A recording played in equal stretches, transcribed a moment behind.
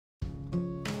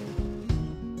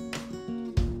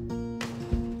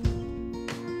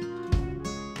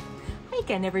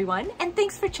again, everyone, and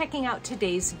thanks for checking out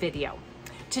today's video.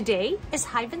 Today is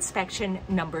hive inspection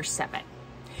number 7.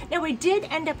 Now, I did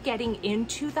end up getting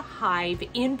into the hive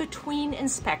in between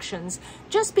inspections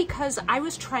just because I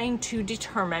was trying to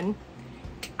determine,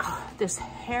 this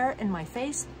hair in my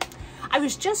face, I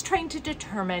was just trying to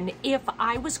determine if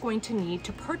I was going to need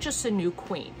to purchase a new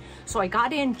queen. So I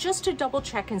got in just to double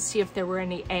check and see if there were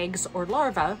any eggs or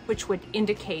larvae, which would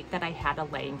indicate that I had a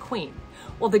laying queen.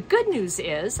 Well, the good news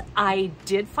is I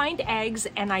did find eggs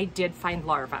and I did find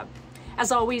larvae.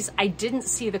 As always, I didn't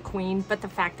see the queen, but the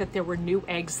fact that there were new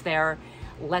eggs there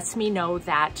lets me know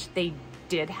that they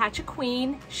did hatch a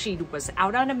queen. She was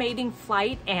out on a mating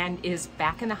flight and is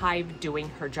back in the hive doing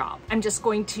her job. I'm just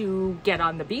going to get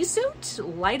on the bee suit,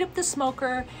 light up the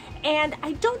smoker, and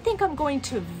I don't think I'm going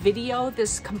to video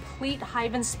this complete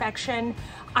hive inspection.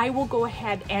 I will go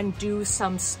ahead and do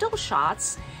some still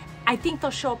shots. I think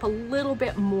they'll show up a little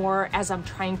bit more as I'm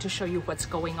trying to show you what's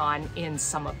going on in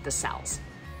some of the cells.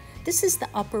 This is the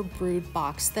upper brood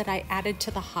box that I added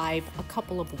to the hive a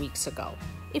couple of weeks ago.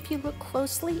 If you look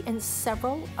closely in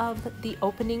several of the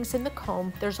openings in the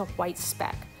comb, there's a white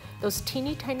speck. Those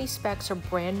teeny tiny specks are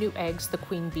brand new eggs the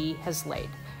queen bee has laid.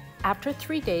 After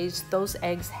 3 days, those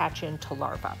eggs hatch into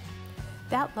larvae.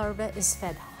 That larva is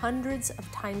fed hundreds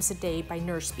of times a day by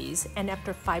nurse bees, and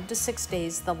after 5 to 6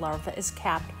 days, the larva is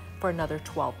capped for another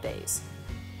 12 days.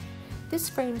 This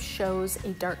frame shows a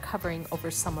dark covering over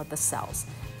some of the cells.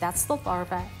 That's the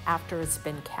larva after it's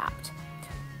been capped.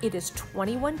 It is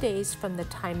 21 days from the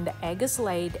time the egg is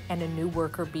laid and a new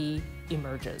worker bee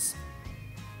emerges.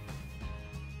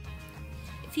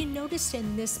 If you notice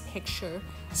in this picture,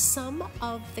 some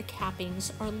of the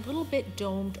cappings are a little bit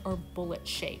domed or bullet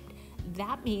shaped.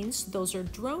 That means those are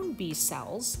drone bee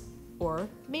cells or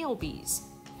male bees.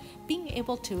 Being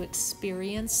able to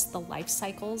experience the life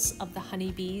cycles of the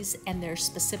honeybees and their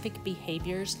specific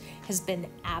behaviors has been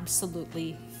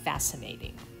absolutely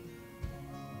fascinating.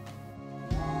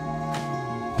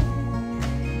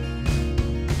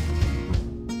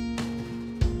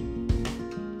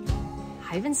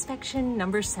 Hive inspection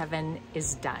number 7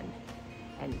 is done.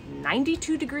 And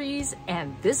 92 degrees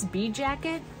and this bee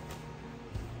jacket,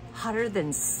 hotter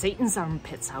than Satan's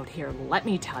armpits out here, let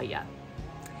me tell you.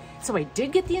 So I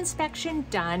did get the inspection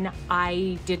done.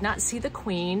 I did not see the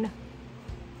queen.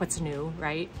 What's new,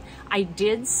 right? I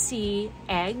did see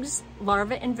eggs,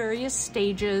 larvae in various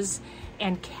stages,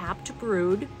 and capped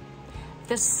brood.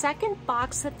 The second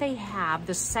box that they have,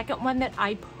 the second one that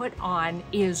I put on,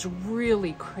 is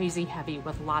really crazy heavy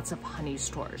with lots of honey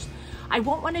stores. I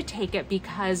won't want to take it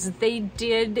because they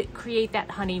did create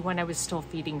that honey when I was still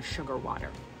feeding sugar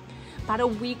water. About a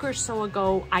week or so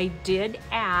ago, I did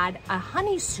add a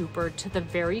honey super to the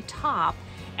very top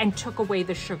and took away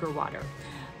the sugar water.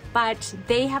 But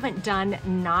they haven't done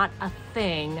not a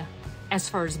thing as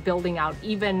far as building out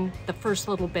even the first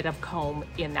little bit of comb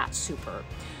in that super.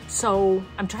 So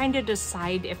I'm trying to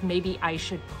decide if maybe I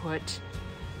should put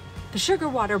the sugar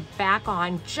water back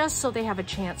on just so they have a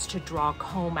chance to draw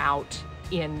comb out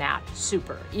in that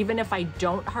super. Even if I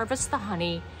don't harvest the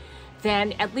honey,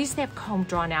 then at least they have comb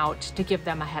drawn out to give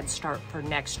them a head start for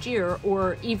next year,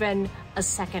 or even a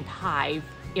second hive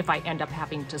if I end up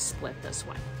having to split this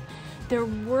one. There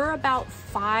were about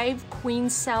 5 queen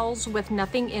cells with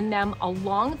nothing in them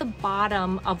along the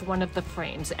bottom of one of the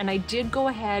frames, and I did go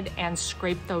ahead and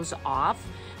scrape those off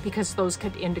because those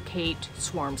could indicate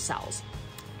swarm cells.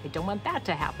 I don't want that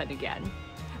to happen again,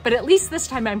 but at least this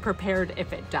time I'm prepared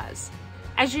if it does.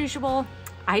 As usual,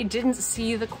 I didn't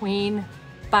see the queen,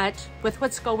 but with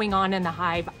what's going on in the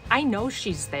hive, I know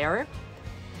she's there.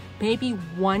 Maybe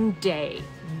one day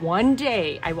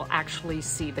I will actually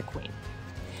see the queen.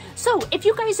 So if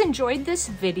you guys enjoyed this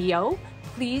video,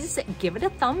 please give it a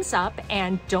thumbs up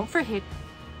and don't forget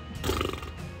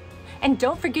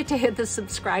to hit the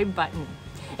subscribe button.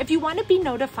 If you want to be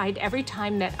notified every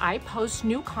time that I post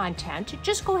new content,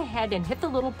 just go ahead and hit the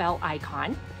little bell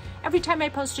icon. Every time I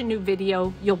post a new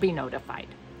video, you'll be notified.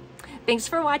 Thanks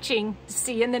for watching.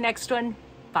 See you in the next one.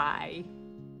 Bye.